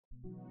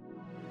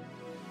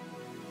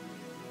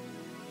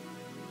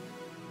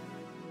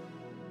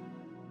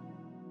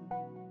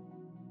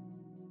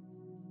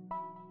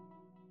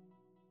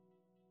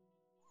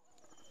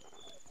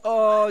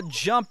Oh,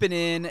 jumping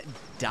in,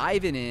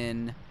 diving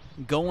in,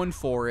 going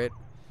for it.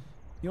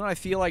 You know what I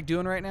feel like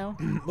doing right now?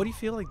 What do you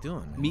feel like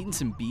doing, man? Meeting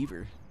some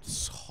beaver.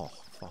 Oh,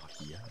 fuck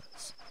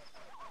yes.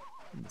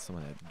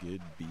 Someone had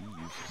good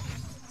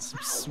beef. Some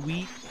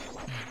sweet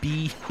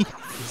beef.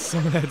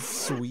 Someone had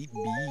sweet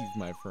beef,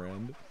 my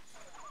friend.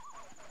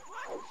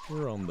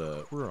 We're on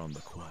the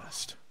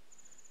quest.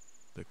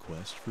 The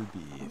quest for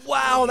beef.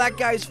 Wow, that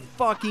guy's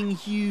fucking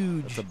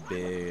huge. That's a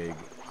big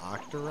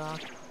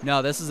octorok.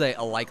 No, this is a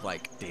like.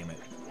 Damn it.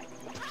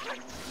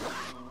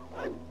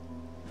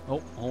 Oh,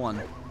 hold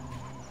on.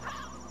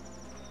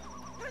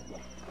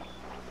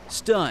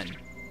 Stun.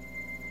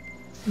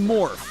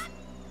 Morph.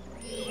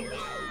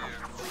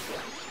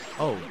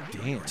 Oh,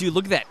 damn. Dude,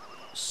 look at that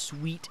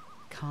sweet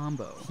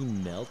combo. He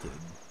melted.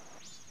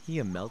 He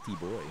a melty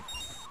boy.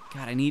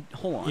 God, I need...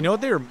 Hold on. You know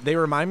what they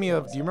remind me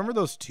of? Do you remember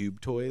those tube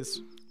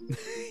toys?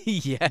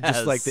 Yes.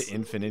 Just like the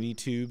infinity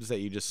tubes that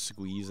you just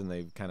squeeze and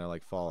they kind of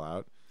like fall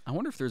out. I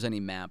wonder if there's any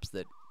maps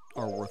that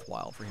are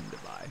worthwhile for him to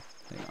buy.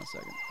 Hang on a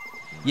second.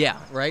 Yeah,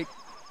 right?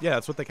 Yeah,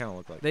 that's what they kind of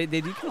look like. They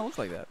do kind of look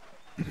like that.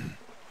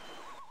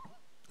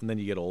 And then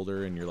you get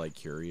older and you're like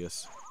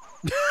curious.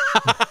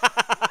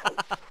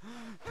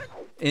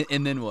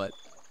 and then what?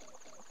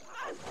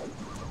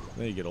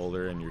 Then you get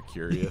older and you're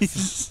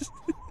curious.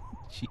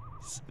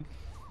 Jeez.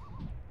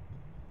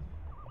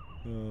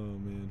 Oh,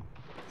 man.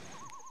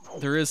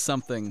 There is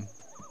something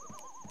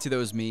to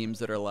those memes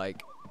that are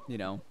like, you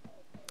know,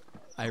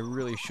 I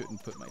really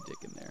shouldn't put my dick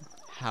in there.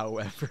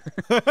 However.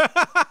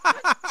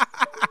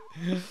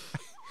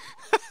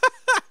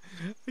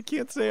 I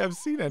can't say I've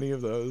seen any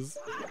of those.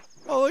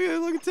 Oh,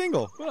 look at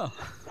Tingle. Well,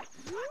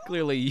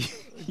 clearly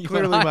you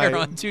Clearly and I are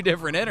on two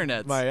different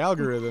internets. My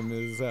algorithm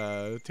is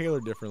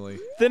tailored differently.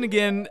 Then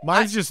again,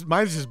 mine's just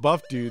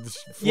buff dudes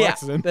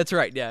flexing. Yeah, that's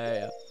right.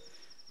 Yeah.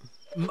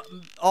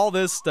 All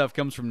this stuff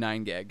comes from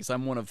 9gag, because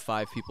I'm one of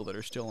 5 people that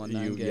are still on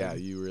 9gag. Yeah,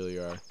 you really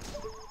are.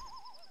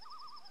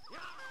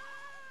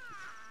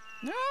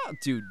 Ah,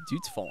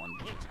 dude's falling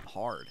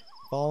hard.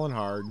 Falling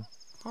hard.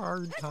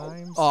 Hard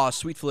times. Aw,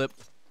 sweet flip.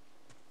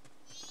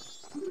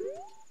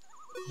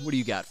 What do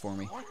you got for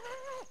me?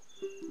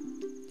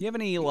 Do you have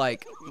any,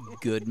 like,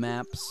 good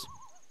maps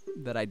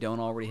that I don't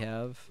already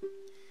have?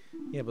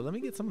 Yeah, but let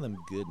me get some of them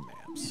good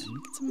maps. Yeah,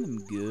 get some of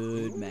them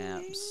good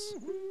maps.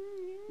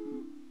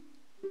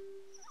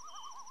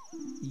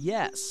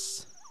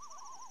 Yes.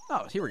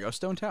 Oh, here we go.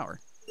 Stone Tower.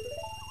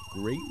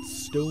 Great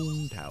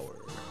Stone Tower.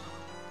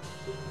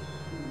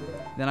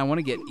 Then I want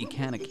to get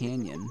Ikana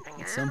Canyon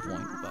at some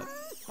point, but...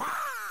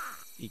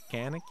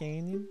 Ikana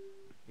Canyon?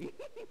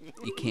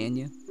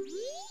 Ikanya?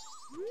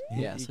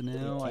 Yeah, so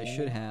now I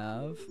should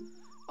have...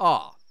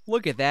 Oh,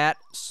 look at that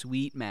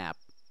sweet map.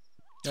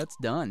 That's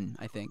done,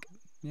 I think.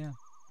 Yeah.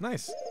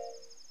 Nice.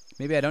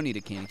 Maybe I don't need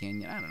a Ikana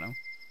Canyon. I don't know.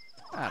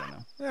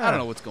 Yeah. I don't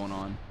know what's going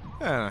on.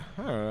 Yeah,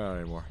 I don't know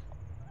anymore.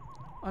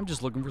 I'm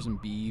just looking for some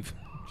beef.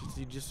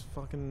 You just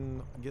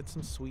fucking get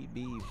some sweet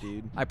beef,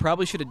 dude. I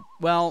probably should have...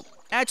 Well,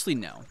 actually,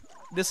 no.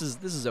 This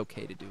is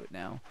okay to do it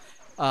now.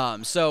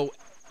 So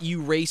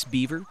you race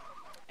Beaver,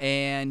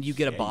 and you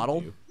get a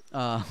bottle.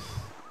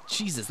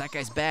 Jesus, that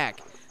guy's back.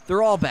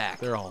 They're all back.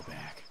 They're all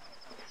back.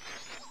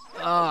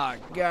 Oh,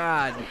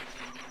 God.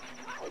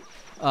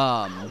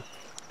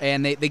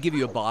 And they give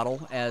you a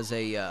bottle as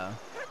a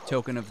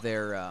token of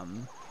their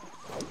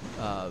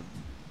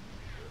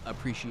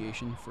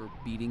appreciation for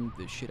beating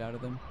the shit out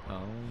of them.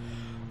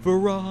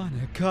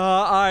 Veronica,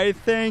 I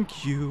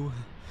thank you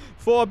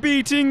for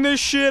beating the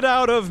shit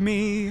out of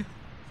me.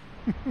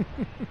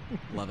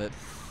 Love it.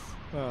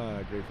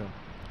 Great film.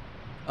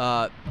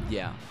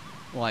 Yeah.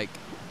 Like,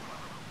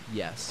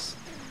 yes.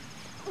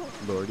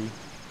 Lordy.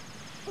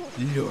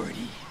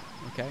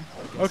 Okay.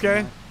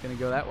 Okay. Gonna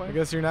go that way? I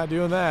guess you're not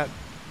doing that.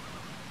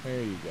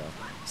 There you go.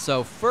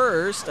 So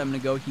first, I'm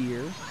gonna go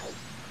here.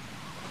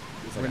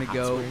 We're gonna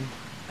go... Swing.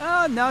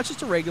 No, it's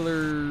just a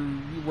regular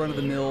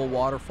run-of-the-mill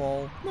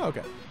waterfall. Oh,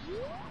 okay.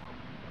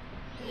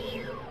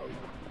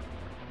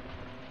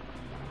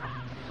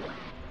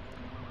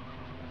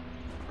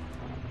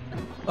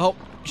 Oh,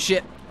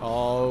 shit.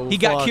 Oh, He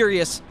got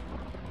curious.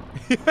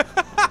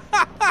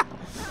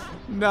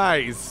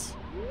 Nice.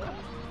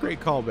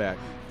 Great callback.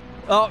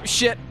 Oh,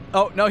 shit.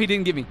 Oh, no, he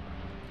didn't give me.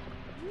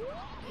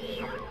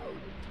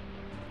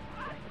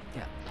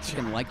 Yeah,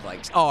 chicken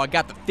likes. Oh, I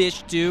got the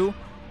fish, too.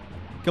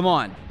 Come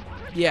on.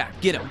 Yeah,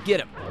 get him.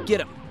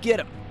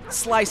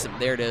 Slice him.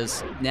 There it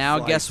is. Now,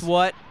 Slice. Guess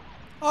what?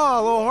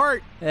 Oh, a little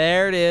heart.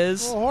 There it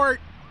is. A little heart.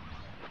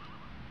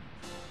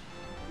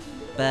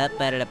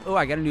 Oh,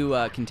 I got a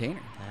new container.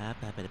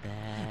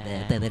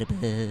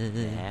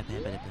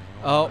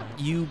 Oh,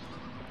 you...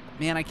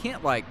 Man, I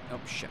can't, like... Oh,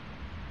 shit.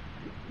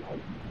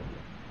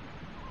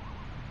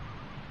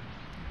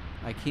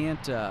 I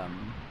can't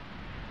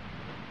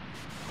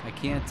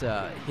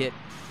hit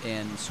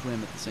and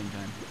swim at the same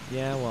time.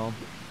 Yeah, well,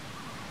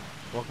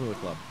 welcome to the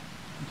club.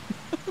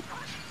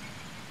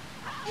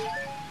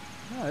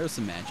 Oh, there's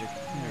some magic.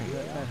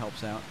 That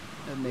helps out.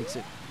 That makes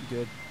it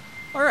good.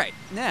 All right,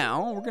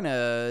 now we're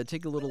gonna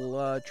take a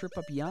little trip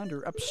up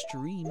yonder,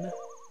 upstream,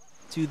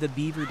 to the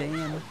Beaver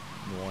Dam.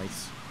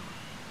 Nice.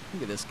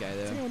 Look at this guy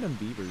though. Check out them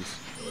beavers.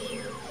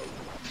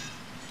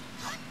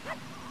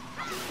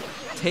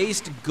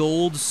 Taste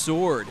gold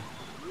sword,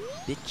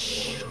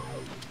 bitch.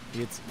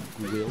 It's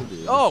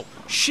wielded. Oh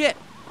shit!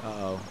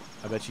 Uh-oh.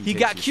 I bet you He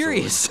got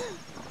curious.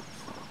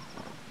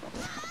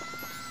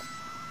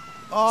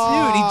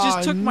 Oh, dude, he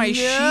just took my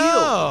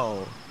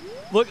no.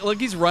 shield. Look,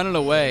 he's running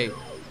away.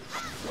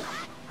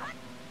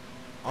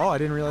 Oh, I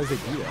didn't realize they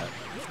do that.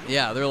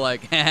 Yeah, they're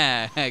like,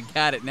 I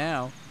got it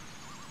now.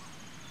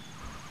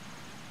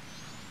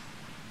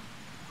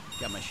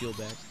 Got my shield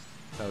back.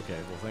 Okay,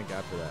 well, thank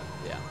God for that.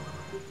 Yeah.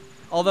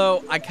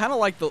 Although, I kind of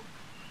like the...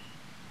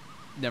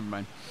 Never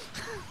mind.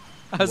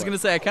 I was going to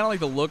say, I kind of like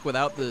the look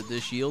without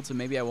the shield, so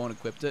maybe I won't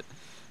equip it.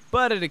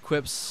 But it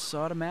equips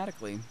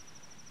automatically.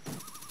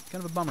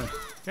 Kind of a bummer.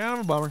 Kind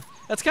of a bummer.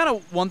 That's kind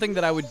of one thing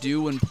that I would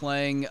do when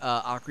playing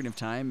Ocarina of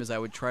Time, is I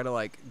would try to,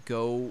 like,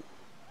 go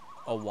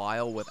a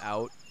while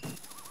without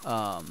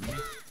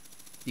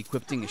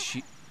equipping a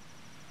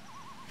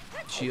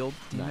shield.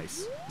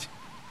 Nice.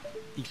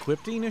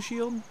 Equipping a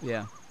shield?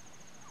 Yeah.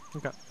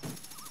 Okay.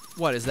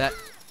 What is that?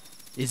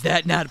 Is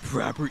that not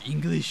proper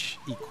English?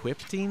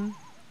 Equipping?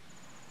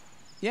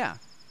 Yeah.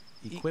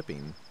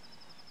 Equipping.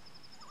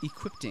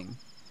 Equipping.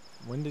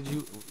 When did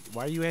you...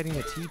 Why are you adding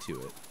a T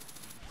to it?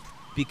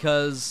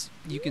 Because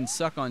you can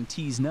suck on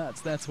T's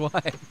nuts. That's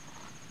why.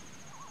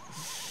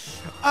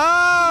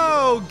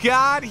 Oh!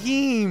 Got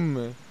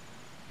him!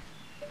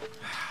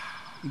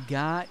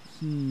 Got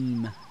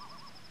him.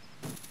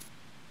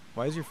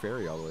 Why is your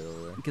fairy all the way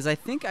over there? Because I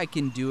think I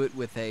can do it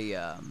with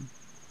a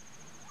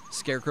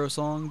Scarecrow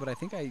song, but I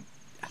think I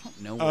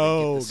don't know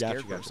where to get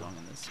the Scarecrow song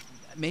in this.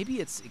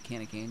 Maybe it's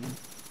Can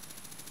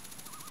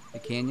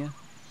you?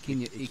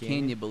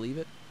 Can you believe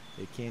it?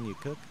 Can you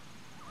cook?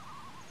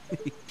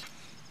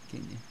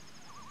 Can you?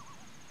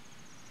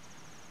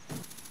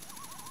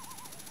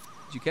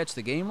 Did you catch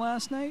the game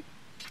last night?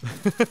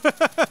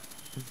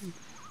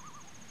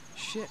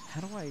 Shit,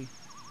 how do I...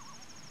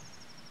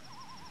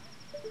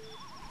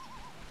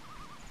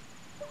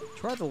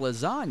 Try the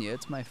lasagna,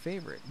 it's my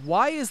favorite.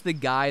 Why is the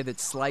guy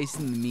that's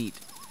slicing the meat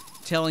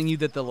telling you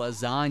that the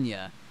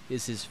lasagna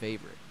is his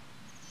favorite?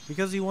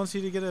 Because he wants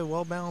you to get a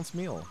well-balanced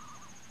meal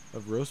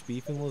of roast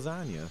beef and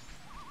lasagna.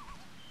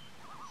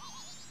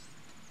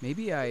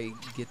 Maybe I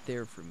get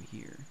there from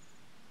here.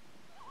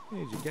 Hey,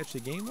 did you catch the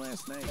game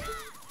last night?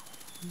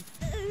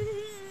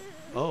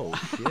 Oh,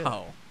 shit.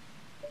 Oh.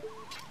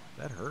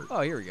 That hurt.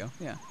 Oh, here we go.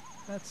 Yeah,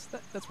 that's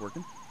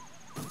working.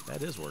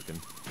 That is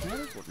working. That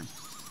is working.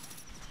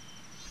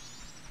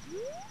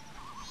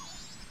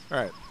 All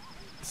right.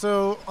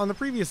 So, on the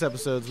previous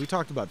episodes, we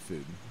talked about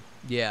food.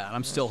 Yeah,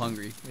 I'm still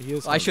hungry. He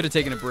is I should have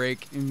taken a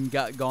break and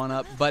gone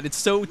up, but it's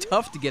so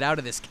tough to get out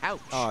of this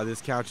couch. Oh,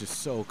 this couch is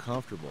so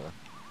comfortable.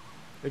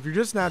 If you're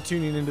just now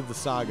tuning into the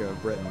saga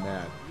of Brett and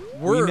Matt,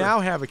 we now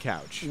have a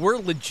couch. We're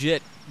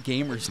legit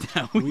gamers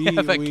now. We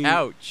have a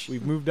couch.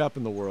 We've moved up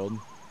in the world.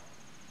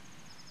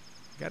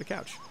 Got a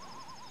couch.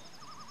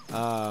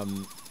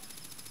 I'm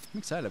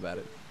excited about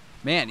it.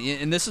 Man,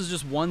 and this is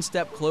just one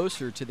step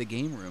closer to the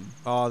game room.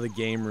 Oh, the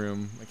game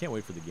room. I can't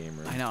wait for the game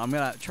room. I know. I'm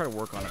going to try to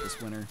work on it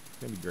this winter. It's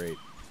going to be great.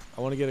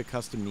 I want to get a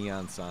custom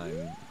neon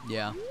sign.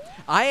 Yeah.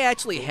 I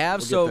actually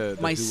have, We'll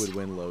get the Who Would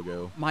Win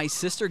logo. My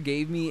sister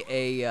gave me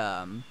a,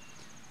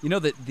 you know,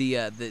 the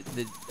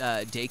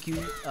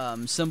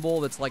Deku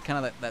symbol that's like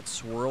kind of that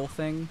swirl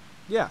thing?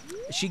 Yeah.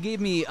 She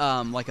gave me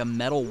like a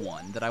metal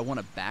one that I want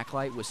to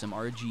backlight with some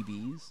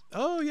RGBs.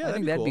 Oh, yeah, I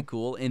think that'd be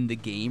cool in the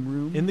game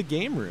room. In the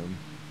game room.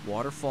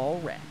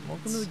 Waterfall Rats.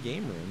 Welcome to the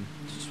game room.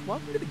 Just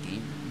welcome to the game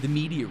room. The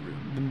media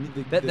room.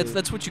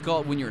 That's what you call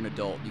it when you're an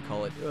adult. You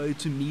call it,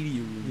 it's a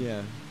media room.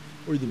 Yeah.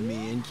 Or the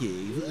man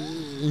cave.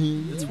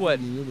 That's what...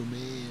 You're the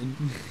man.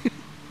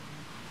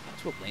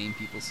 That's what lame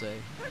people say.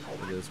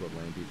 It is what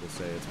lame people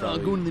say. It's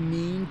I'm going to the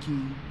man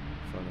cave.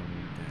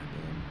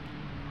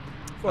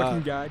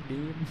 Fucking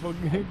goddamn.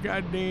 Fucking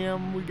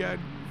goddamn. We got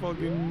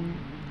fucking...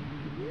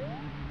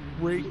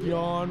 Rake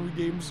yawn. We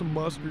gave him some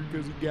mustard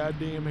because he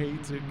goddamn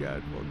hates it.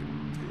 God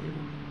fucking damn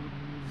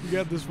it. We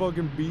got this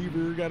fucking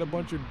beaver. Got a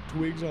bunch of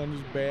twigs on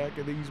his back.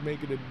 I think he's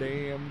making a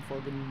dam.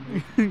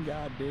 Fucking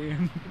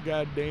goddamn.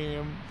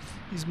 Goddamn.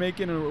 He's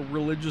making a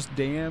religious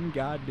dam.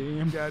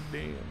 Goddamn.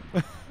 Goddamn.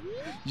 Did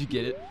you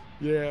get it?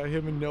 Yeah,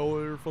 him and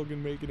Noah are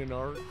fucking making an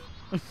ark.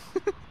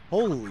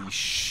 Holy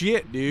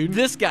shit, dude.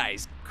 This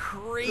guy's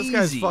crazy. This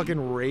guy's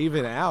fucking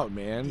raving out,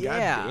 man.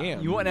 Yeah.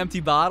 Goddamn. You want an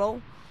empty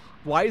bottle?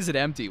 Why is it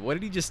empty? What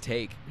did he just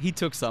take? He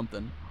took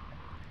something.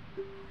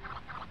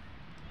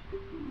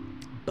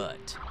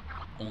 But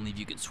only if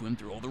you can swim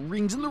through all the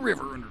rings in the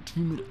river under 2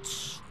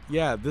 minutes.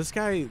 Yeah, this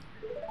guy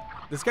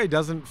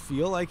doesn't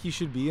feel like he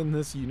should be in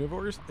this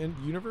universe.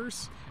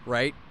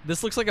 Right?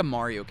 This looks like a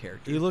Mario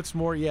character. He looks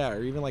more, yeah,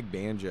 or even like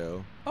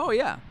Banjo. Oh,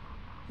 yeah.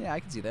 Yeah, I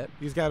can see that.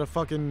 He's got a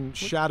fucking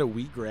shot of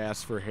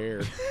wheatgrass for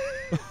hair.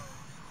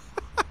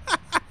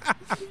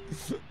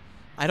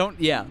 I don't,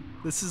 yeah.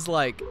 This is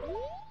like...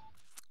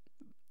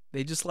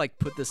 They just like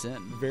put this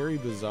in. Very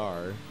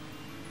bizarre.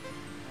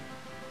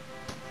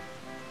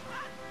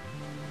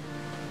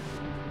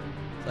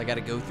 So I got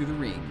to go through the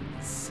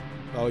rings.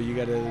 Oh, you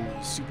got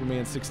a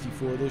Superman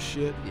 64 this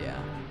shit? Yeah.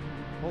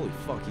 Holy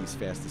fuck, he's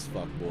fast as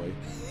fuck, boy.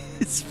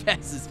 As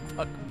fast as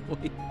fuck,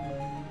 boy.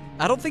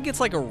 I don't think it's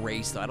like a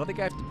race, though. I don't think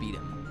I have to beat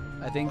him.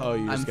 I think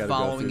you just I'm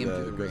following him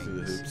through the go through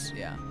the rings. hoops.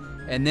 Yeah.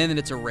 And then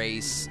it's a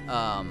race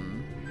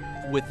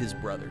with his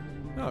brother.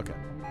 Oh, okay.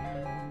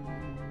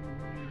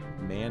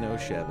 Man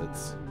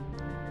O'Shevitz.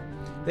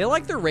 They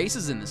like their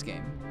races in this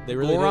game. They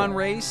really Goron do.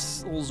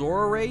 race, little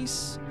Zora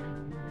race.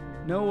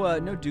 No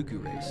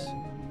Dooku race.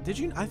 Did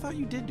you? I thought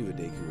you did do a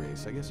Deku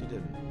race. I guess you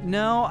didn't.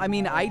 No, I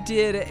mean, I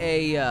did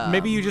a...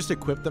 Maybe you just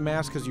equipped the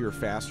mask because you were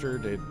faster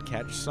to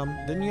catch some...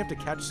 Didn't you have to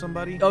catch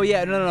somebody? Oh,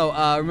 yeah, no.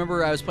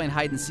 Remember I was playing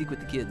hide and seek with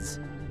the kids.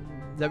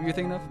 Is that what you're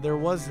thinking of? There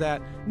was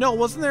that... No,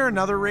 wasn't there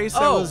another race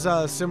that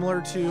was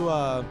similar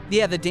to...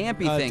 Yeah, the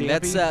Dampy thing.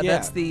 Dampy?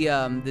 That's the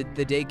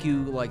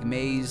Deku, like,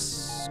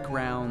 maze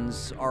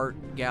grounds art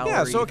gallery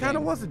Yeah, so it kind thing.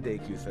 of was a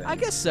Deku thing. I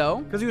guess so.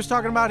 Because he was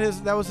talking about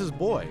that was his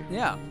boy.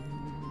 Yeah.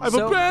 I've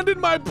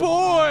abandoned my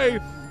boy!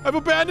 I've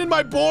abandoned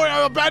my boy!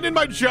 I've abandoned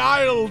my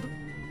child!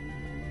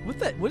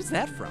 What is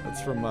that from?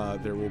 It's from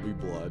There Will Be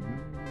Blood.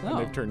 Oh. And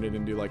they've turned it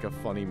into like a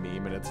funny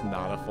meme, and it's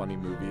not a funny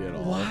movie at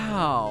all.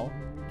 Wow.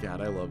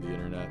 God, I love the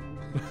internet.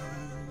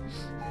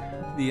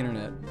 The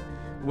internet.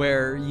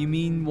 Where you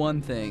mean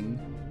one thing,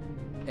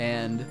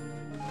 and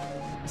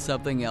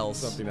something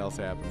else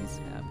happens.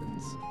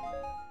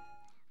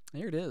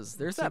 There it is.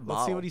 There's that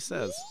bottle. Let's see what he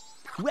says.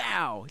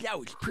 Wow, that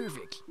was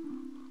perfect.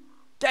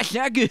 That's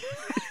not good.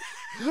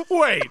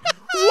 Wait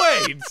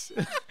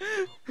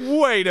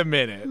a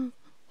minute.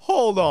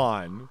 Hold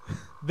on.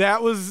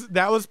 That was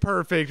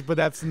perfect, but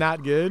that's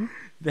not good.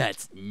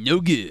 That's no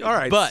good. All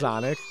right, but,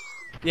 Sonic.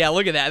 Yeah,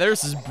 look at that.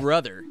 There's his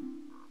brother.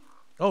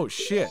 Oh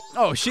shit.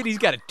 Oh shit, he's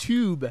got a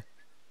tube.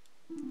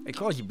 I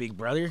called you big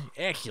brother.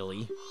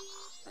 Actually,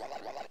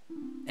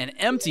 an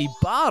empty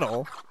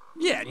bottle.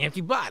 Yeah, an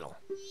empty bottle.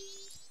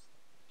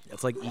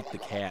 That's like Eat the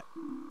Cat.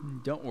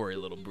 Don't worry,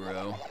 little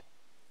bro.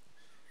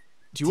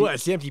 To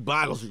us, empty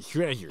bottles are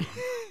treasure.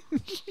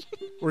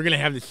 We're gonna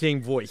have the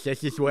same voice.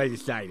 That's just what I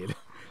decided.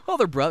 Well,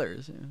 they're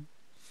brothers. Yeah.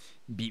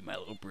 Beat my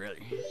little brother.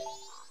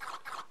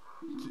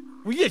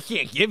 We just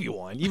can't give you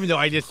one, even though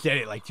I just said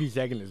it like 2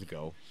 seconds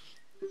ago.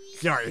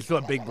 Sorry, that's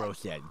what Big Bro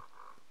said.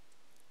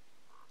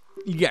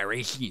 You got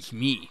race against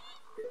me.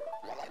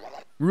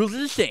 Rules are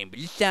the same, but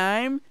this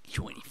time,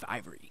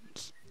 25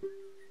 rings.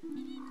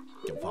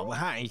 Don't fall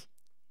behind.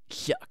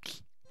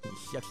 Sucks.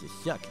 You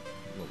suck.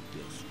 Little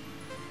bitch.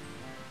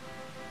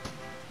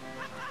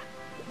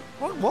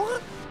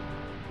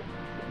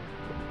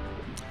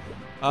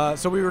 What?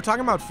 So we were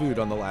talking about food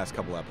on the last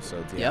couple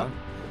episodes, yeah?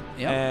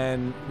 Yep.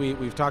 And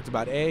we've talked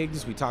about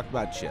eggs, we talked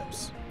about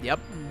chips. Yep.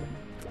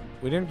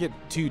 We didn't get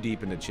too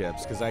deep into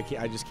chips because I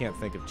just can't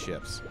think of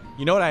chips.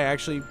 You know what I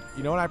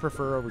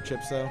prefer over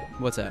chips though?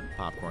 What's that?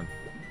 Popcorn.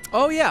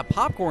 Oh yeah,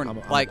 popcorn.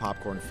 I'm like a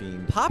popcorn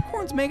fiend.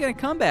 Popcorn's making a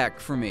comeback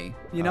for me.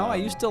 You know, I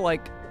used to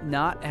like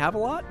not have a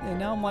lot, and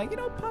now I'm like,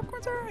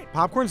 popcorn's all right.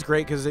 Popcorn's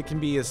great because it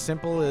can be as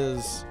simple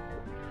as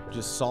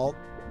just salt.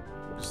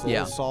 Just a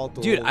little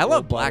salt. Dude, I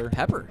love black butter.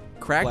 pepper.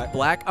 Cracked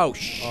black. Oh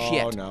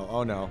shit.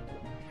 Oh no.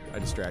 I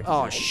distracted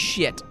Oh you.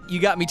 shit. You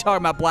got me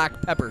talking about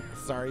black pepper.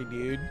 Sorry,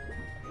 dude.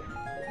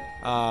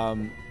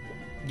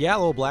 Yeah, a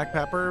little black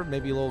pepper,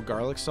 maybe a little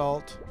garlic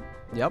salt.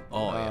 Yep.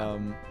 Oh yeah.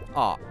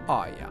 Oh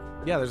yeah.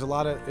 Yeah, there's a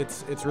lot of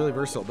it's really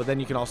versatile. But then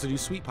you can also do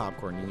sweet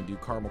popcorn. You can do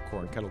caramel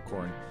corn, kettle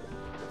corn.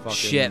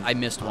 Shit, I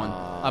missed one.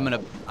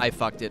 I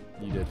fucked it.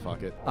 You did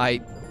fuck it.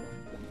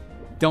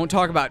 Don't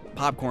talk about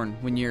popcorn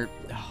when you're.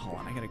 Oh, hold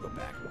on, I gotta go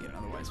back and get it.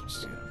 Otherwise, we're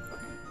just gonna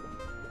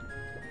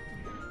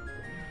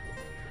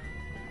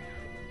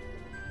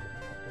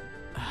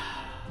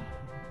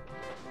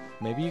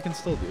Maybe you can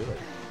still do it.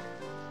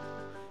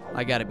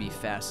 I gotta be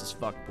fast as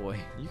fuck, boy.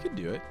 You can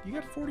do it. You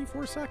got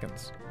 44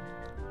 seconds.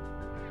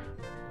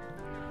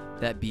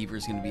 That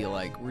beaver's gonna be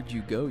like, "Where'd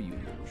you go, you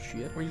little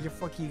shit?" Where the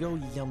fuck you go,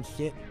 you dumb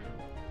shit?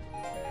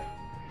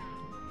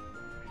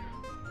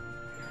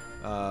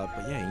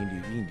 But yeah,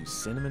 you can do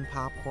cinnamon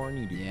popcorn.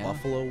 You can do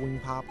buffalo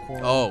wing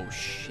popcorn. Oh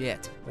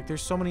shit! Like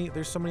there's so many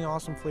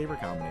awesome flavor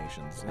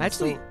combinations. And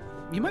Actually,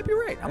 you might be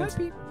right. I might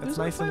be. It's There's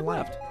nice and light.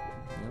 left.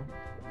 You know?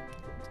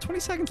 20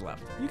 seconds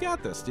left. You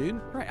got this,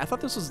 dude. Right. I thought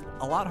this was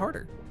a lot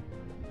harder.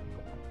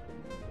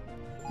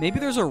 Maybe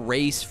there's a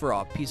race for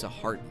a piece of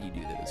heart you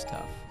do that is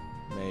tough.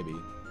 Maybe.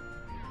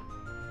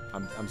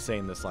 I'm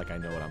saying this like I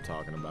know what I'm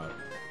talking about.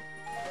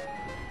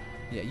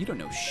 Yeah, you don't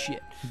know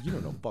shit. You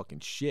don't know fucking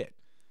shit.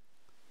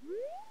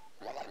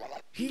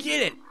 He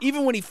did it.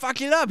 Even when he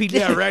fucked it up, he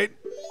did it. Yeah, right?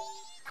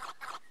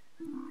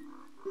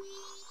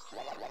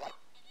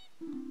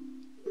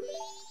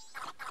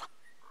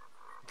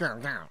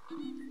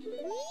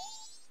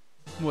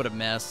 What a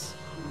mess.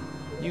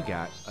 You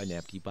got an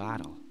empty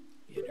bottle.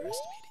 We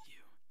underestimated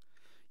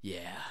you.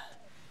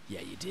 Yeah,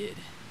 you did.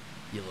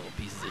 You little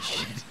pieces of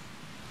shit.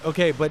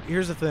 Okay, but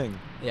here's the thing.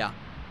 Yeah.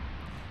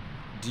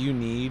 Do you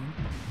need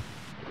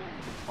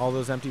All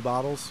those empty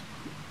bottles?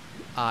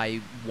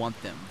 I want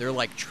them. They're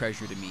like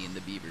treasure to me in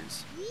the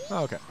beavers.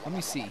 Oh, okay. Let me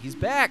see. He's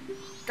back.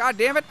 God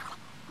damn it.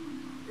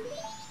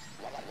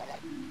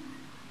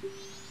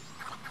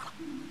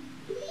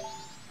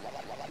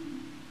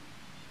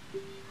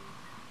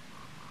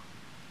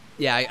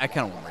 Yeah, I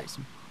kind of want to race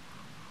him.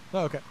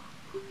 Oh, okay.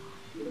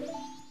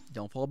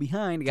 Don't fall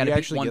behind. Do Got to you beat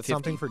actually 150. get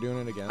something for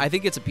doing it again? I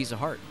think it's a piece of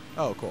heart.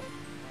 Oh, cool.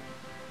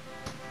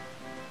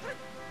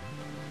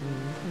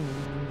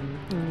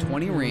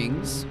 20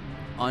 rings,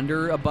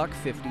 under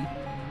 $1.50.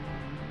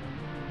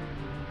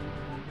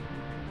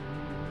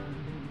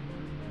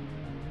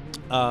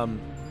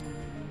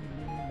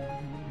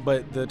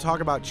 But the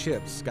talk about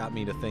chips got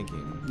me to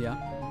thinking. Yeah.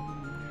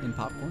 And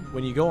popcorn.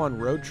 When you go on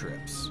road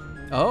trips,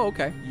 Oh,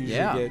 okay. you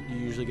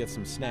usually get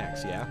some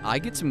snacks, yeah? I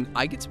get some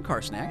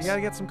car snacks. You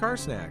gotta get some car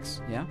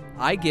snacks. Yeah.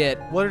 I get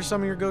What are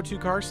some of your go-to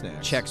car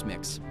snacks? Chex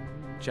Mix.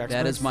 Chex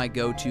That Mix? is my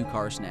go-to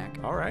car snack.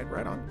 All right,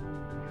 right on.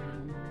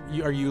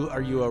 Are you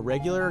a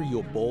regular? Are you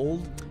a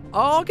bold?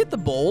 I'll get the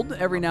bold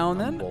every now and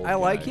then. bold I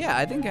like, guy. yeah,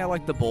 I think I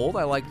like the bold.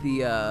 I like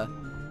the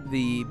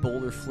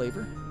bolder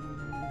flavor.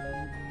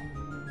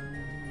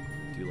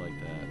 Do you like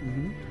that?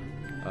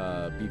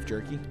 Mm-hmm. Beef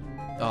jerky?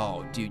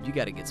 Oh, dude, you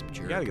got to get some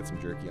jerky. You gotta get some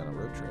jerky on a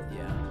road trip.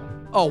 Yeah.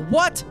 Oh,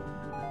 what?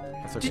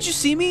 That's okay. Did you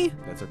see me?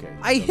 That's okay.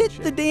 I Still good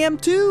hit the shape. damn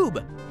tube.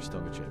 You're still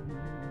in good shape.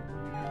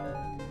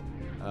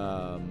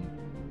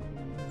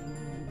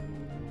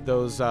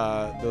 Those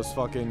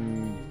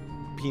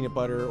fucking peanut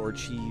butter or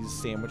cheese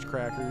sandwich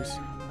crackers.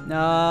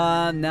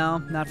 No,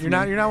 not for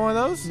You're me. not one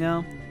of those? No.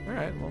 All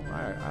right. Well,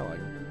 I like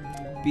them.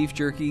 Beef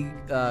jerky,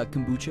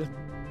 kombucha.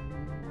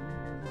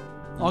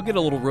 I'll get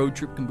a little road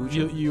trip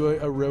kombucha. You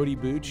a roadie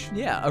booch?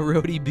 Yeah, a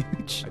roadie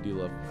booch.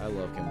 I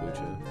love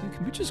kombucha. Dude,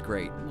 kombucha's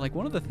great. Like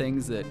one of the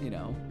things that,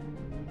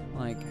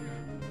 like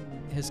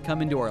has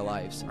come into our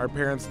lives. Our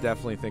parents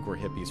definitely think we're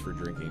hippies for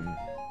drinking.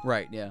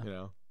 Right, yeah.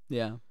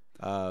 Yeah.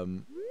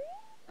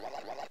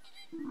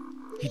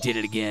 He did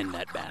it again,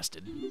 that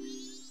bastard.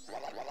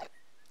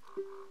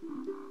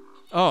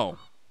 Oh.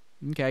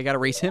 Okay, I got to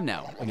race him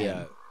now. Again.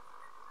 Yeah.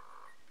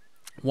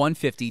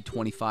 150,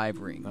 25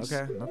 rings.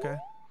 Okay.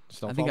 Just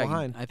don't I fall think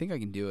behind. I think I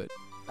can do it.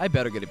 I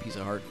better get a piece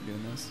of heart for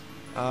doing this.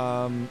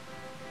 I'm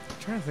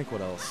trying to think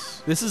what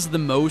else. This is the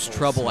most Oh,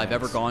 trouble I've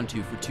ever snacks. gone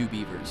to for 2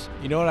 beavers.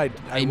 You know what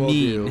I will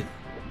mean. do?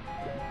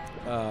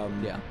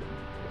 Yeah.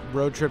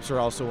 Road trips are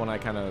also when I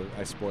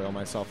spoil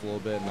myself a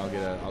little bit, and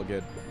I'll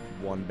get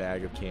one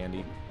bag of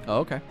candy, Oh,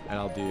 okay. and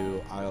I'll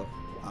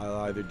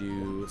either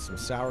do some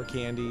sour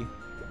candy,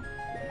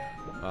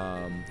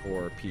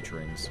 or peach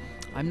rings.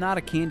 I'm not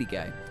a candy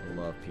guy. I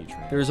love peach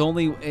rings. There's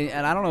only,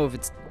 and I don't know if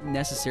it's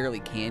necessarily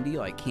candy,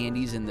 like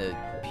candies in the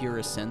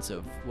purest sense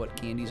of what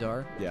candies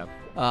are. Yeah,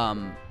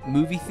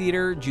 Movie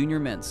theater, Junior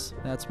Mints.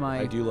 That's my.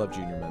 I do love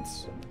Junior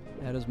Mints.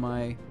 That is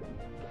my.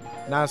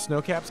 Not a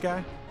Snow Caps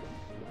guy?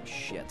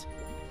 Shit.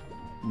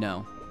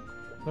 No.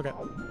 Okay.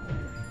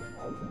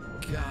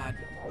 God.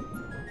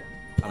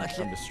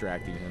 I'm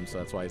distracting him, so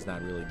that's why he's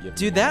not really giving.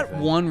 Dude, me that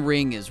anything. one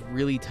ring is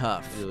really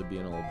tough. He's really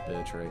being a little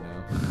bitch right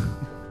now.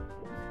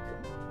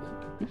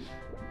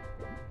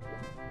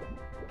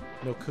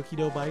 No cookie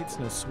dough bites,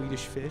 no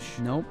Swedish fish.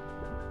 Nope.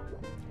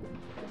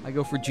 I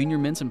go for Junior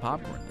Mints and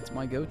popcorn. That's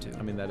my go-to.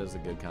 I mean, that is a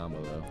good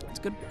combo, though. It's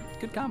good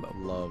combo. I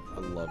love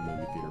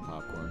movie theater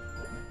popcorn.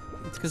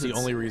 It's because It's the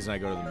only reason I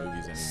go to the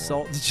movies anymore.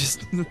 salt. It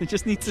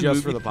just needs some Just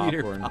movie for the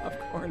theater popcorn.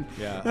 popcorn.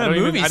 Yeah, That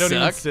movie I don't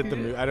even sucked. sit the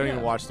movie. I don't even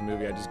Yeah. watch the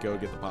movie. I just go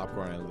get the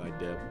popcorn and I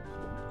dip.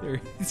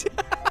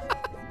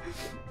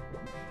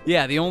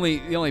 Yeah, the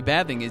only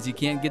bad thing is you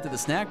can't get to the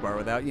snack bar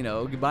without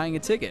buying a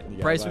ticket. You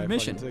gotta Price buy of a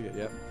admission. fucking ticket,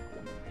 yep.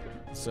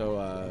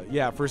 So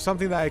yeah, for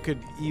something that I could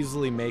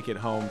easily make at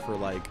home for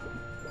like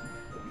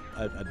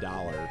a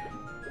dollar,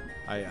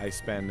 I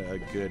spend a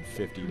good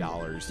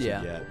 $50 to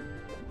Yeah. get.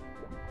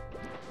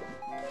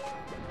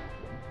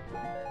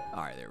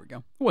 All right, there we go.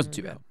 It wasn't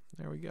too bad.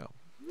 There we go.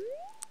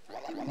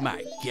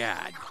 My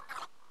God.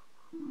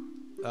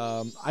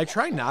 I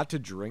try not to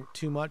drink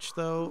too much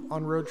though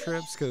on road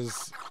trips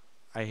because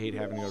I hate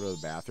having to go to the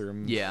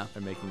bathroom. Yeah.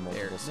 And making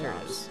multiple There it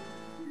stops. is.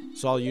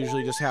 So I'll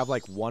usually just have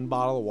like one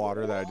bottle of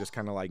water that I just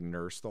kind of like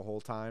nurse the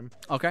whole time.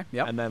 Okay.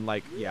 Yep. And then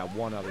like, yeah,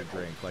 one other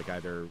drink. Like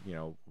either,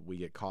 we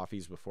get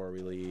coffees before we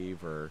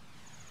leave or,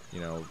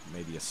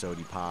 maybe a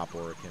soda pop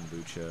or a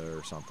kombucha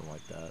or something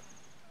like that.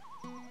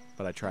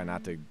 But I try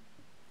not to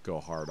go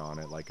hard on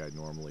it like I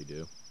normally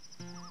do.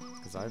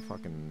 Because I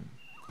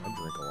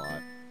drink a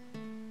lot.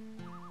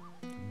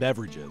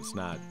 Beverages,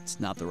 not... It's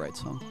not the right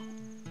song.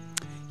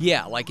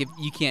 Yeah, like if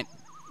you can't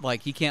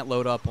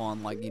load up on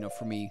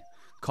for me,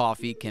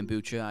 coffee,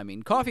 kombucha. I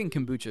mean, coffee and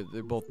kombucha,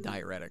 they're both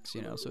diuretics,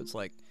 so it's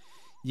like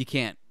you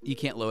can't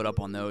load up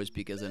on those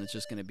because then it's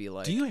just going to be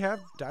like. Do you have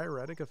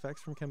diuretic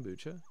effects from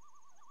kombucha?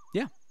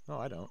 Yeah. Oh,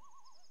 I don't.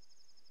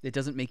 It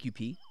doesn't make you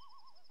pee?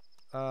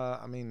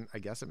 I mean, I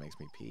guess it makes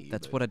me pee.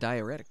 That's what a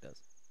diuretic does.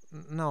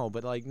 No,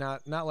 but like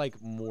not like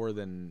more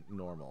than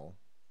normal.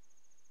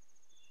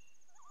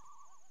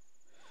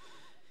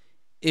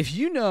 If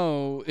you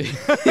know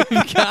if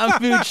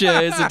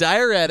kombucha is a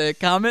diuretic,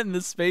 comment in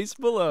the space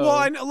below. Well,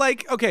 I know,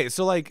 like, okay,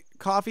 so like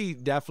coffee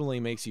definitely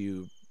makes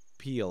you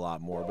pee a lot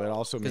more, but it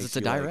also makes because it's a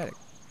you, diuretic.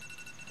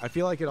 I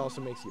feel like it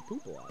also makes you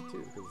poop a lot too,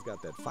 because it's got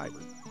that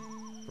fiber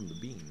from the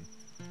bean.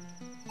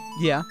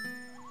 Yeah,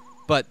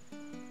 but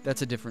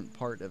that's a different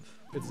part of.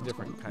 It's a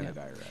different kind of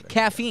diuretic.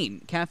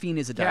 Caffeine. Caffeine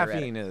is a diuretic.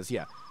 Caffeine is,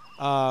 yeah.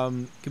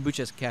 Kombucha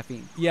has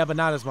caffeine. Yeah, but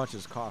not as much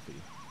as coffee.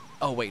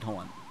 Oh wait,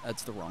 hold on.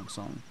 That's the wrong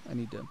song. I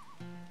need to.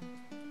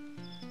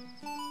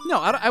 No,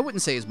 I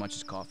wouldn't say as much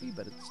as coffee,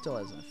 but it still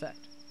has an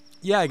effect.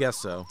 Yeah, I guess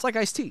so. It's like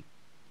iced tea.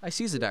 Iced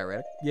tea is a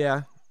diuretic.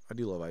 Yeah, I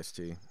do love iced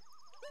tea.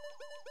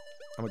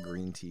 I'm a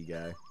green tea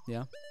guy.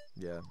 Yeah.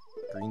 Yeah,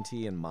 green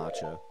tea and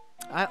matcha.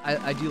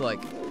 I do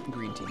like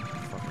green tea. I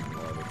fucking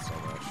love it so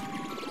much.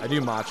 I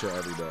do matcha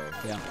every day.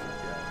 Yeah.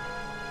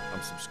 Yeah.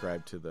 I'm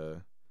subscribed to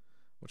the.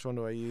 Which one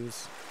do I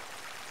use?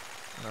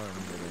 I don't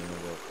remember the name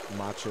of it.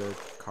 Matcha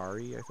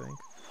Kari, I think.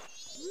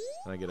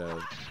 And I get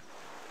a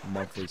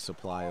monthly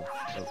supply of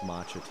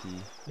matcha tea.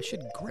 I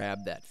should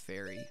grab that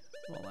fairy.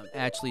 Well,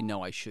 actually,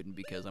 no, I shouldn't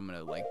because I'm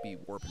gonna like be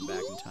warping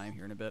back in time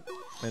here in a bit.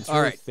 And it's All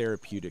really right.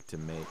 therapeutic to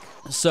make.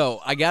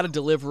 So I gotta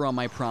deliver on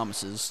my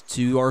promises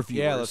to our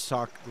viewers. Yeah, let's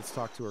talk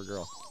to our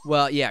girl.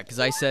 Well, yeah, because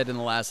I said in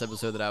the last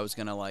episode that I was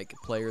gonna like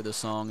play her the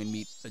song and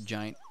meet a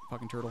giant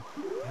fucking turtle.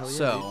 Hell yeah,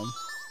 So dude.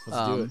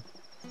 Let's do it.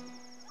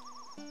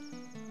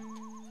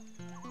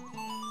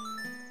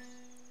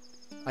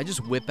 I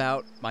just whip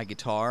out my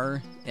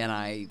guitar and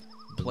I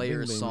play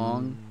her a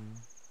song.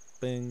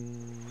 Bing,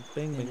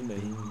 bing, bing,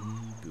 bing.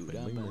 Bing,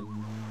 bing,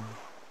 bing.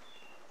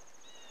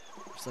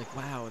 It's like,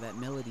 wow, that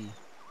melody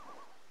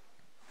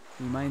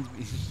reminds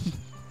me.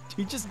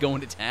 He's just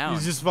going to town.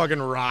 He's just fucking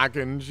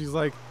rocking. She's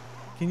like,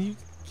 can you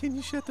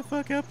shut the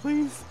fuck up,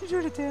 please? You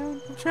shut it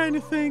down. I'm trying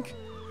to think.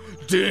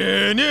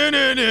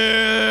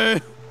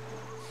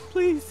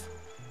 Please,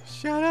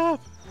 shut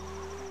up.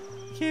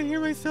 I can't hear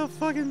myself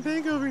fucking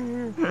think over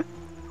here.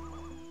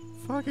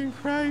 Fucking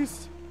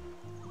Christ.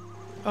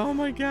 Oh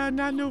my God,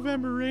 not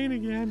November Rain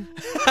again.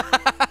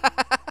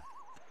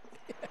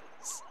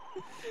 Yes.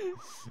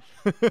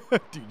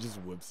 Dude just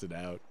whips it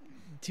out.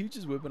 Dude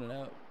just whipping it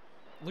out.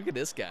 Look at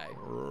this guy.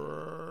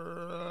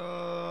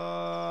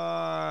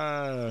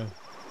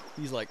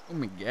 He's like, oh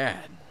my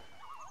God.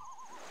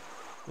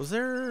 Was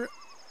there a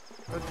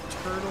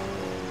turtle?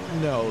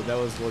 No, that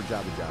was Lord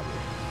Jabba Jabba.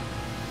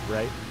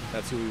 Right?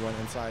 That's who we went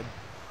inside?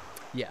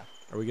 Yeah.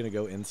 Are we going to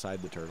go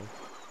inside the turtle?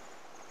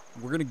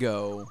 We're going to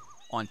go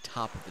on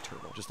top of the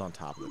turtle. Just on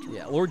top of the turtle?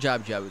 Yeah, Lord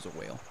Jab Jab is a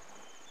whale.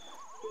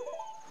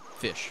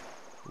 Fish.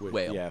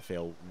 Whale. Yeah, a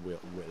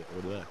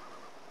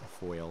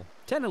foil.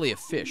 Technically a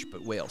fish,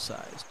 but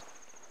whale-sized.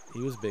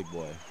 He was a big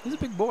boy. He's a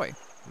big boy.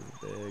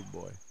 He was a big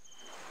boy.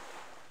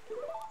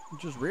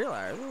 Just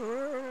realized.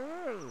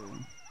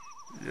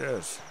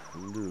 Yes,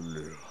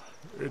 Lulu.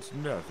 It's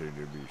nothing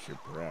to be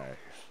surprised.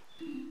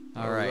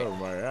 All right. Although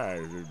my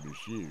eyes would be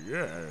seeing,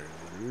 yeah,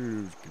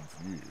 Lulu's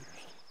confused.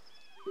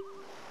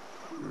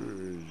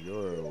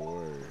 You're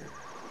away.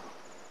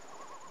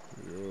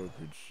 You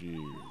could see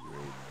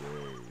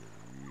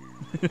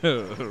right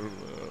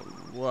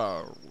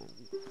Wow.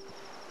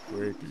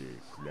 quickly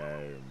fly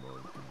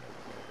among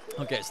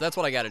the Okay, so that's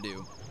what I got to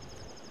do.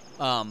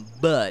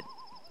 But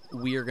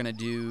we are going to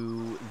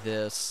do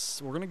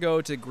this. We're going to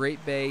go to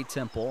Great Bay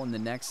Temple in the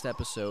next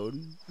episode.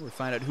 We'll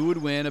find out who would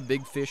win, a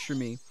big fish or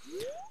me.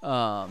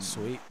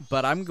 Sweet.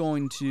 But I'm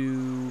going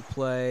to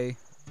play...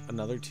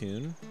 Another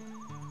tune?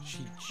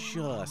 She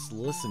just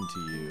listened to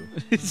you.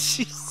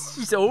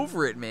 She's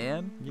over it,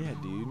 man. Yeah,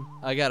 dude.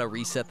 I got to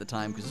reset the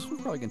time because this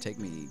was probably going to take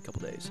me a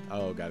couple days.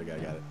 Oh, got it.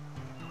 I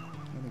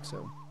think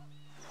so.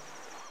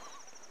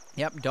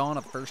 Yep, dawn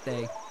of the first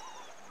day.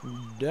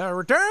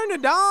 Return to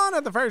dawn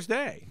at the first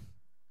day.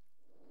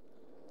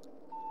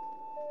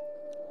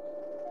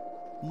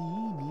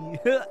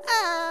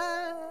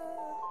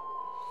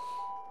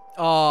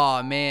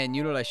 Oh, man,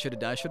 you know what I should have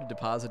done? I should have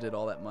deposited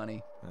all that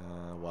money.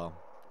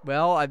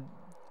 Well, I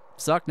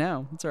suck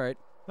now. It's all right.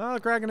 Oh,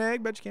 crack an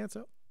egg, bet you can't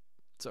sell.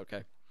 It's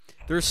okay.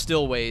 There's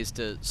still ways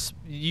to...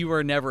 You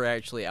are never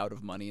actually out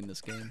of money in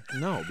this game.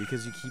 No,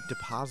 because you keep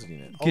depositing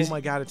it. Oh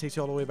my God, it takes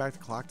you all the way back to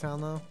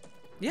Clocktown, though?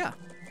 Yeah.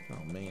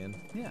 Oh,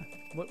 man. Yeah.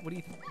 What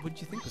did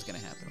you think was going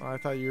to happen? Oh, I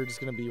thought you were just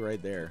going to be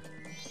right there.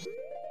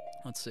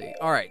 Let's see.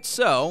 All right,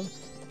 so...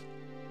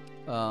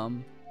 No,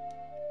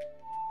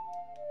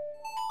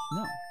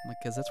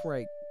 because that's where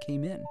I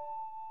came in.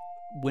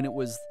 When it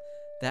was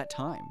that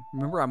time.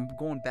 Remember, I'm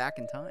going back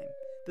in time.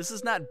 This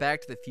is not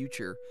Back to the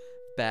Future,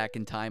 back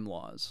in time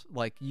laws.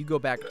 Like, you go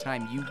back in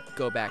time, you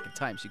go back in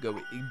time. So you go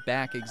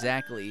back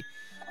exactly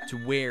to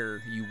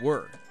where you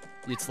were.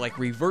 It's like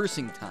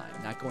reversing time,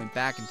 not going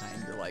back in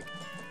time. You're like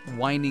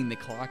winding the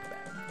clock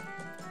back.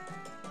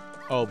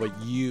 Oh, but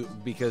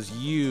because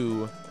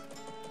you...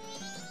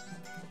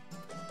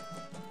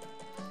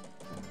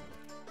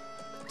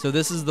 So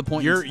this is the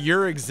point.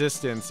 Your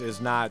existence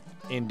is not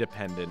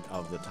independent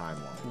of the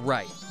timeline.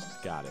 Right.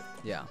 Got it.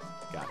 Yeah.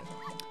 Got it.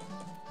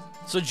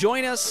 So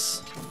join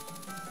us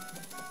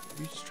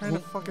You just trying to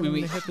fucking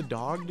we- hit the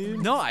dog,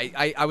 dude? No,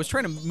 I was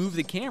trying to move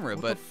the camera,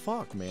 What but the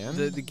fuck, man?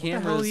 the What the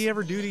hell cameras did he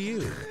ever do to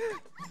you?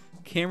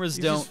 cameras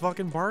He's don't just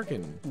fucking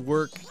barking.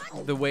 work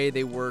the way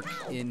they work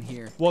in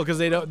here. Well, because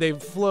they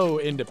flow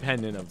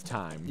independent of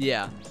time.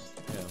 Yeah.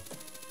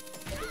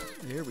 Yeah.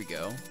 There we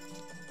go.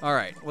 All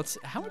right,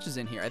 how much is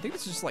in here? I think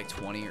it's just like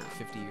 20 or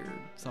 50 or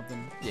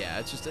something. Yeah,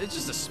 it's just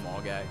a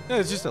small guy. No,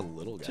 it's just a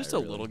little guy. Just a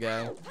really. little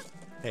guy.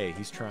 Hey,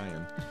 he's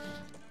trying.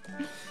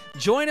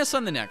 Join us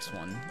on the next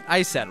one.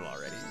 I said it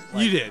already.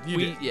 You did. You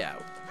did. Yeah.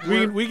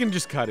 We can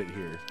just cut it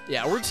here.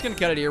 Yeah, we're just gonna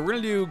cut it here. We're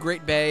gonna do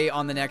Great Bay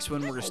on the next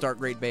one. We're gonna start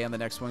Great Bay on the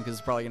next one because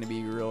it's probably gonna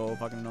be real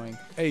fucking annoying.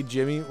 Hey,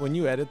 Jimmy, when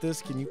you edit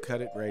this, can you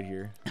cut it right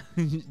here?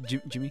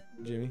 Jimmy?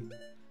 Jimmy?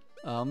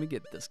 Let me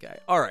get this guy.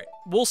 All right,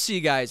 we'll see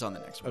you guys on the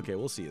next one. Okay,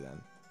 we'll see you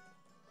then.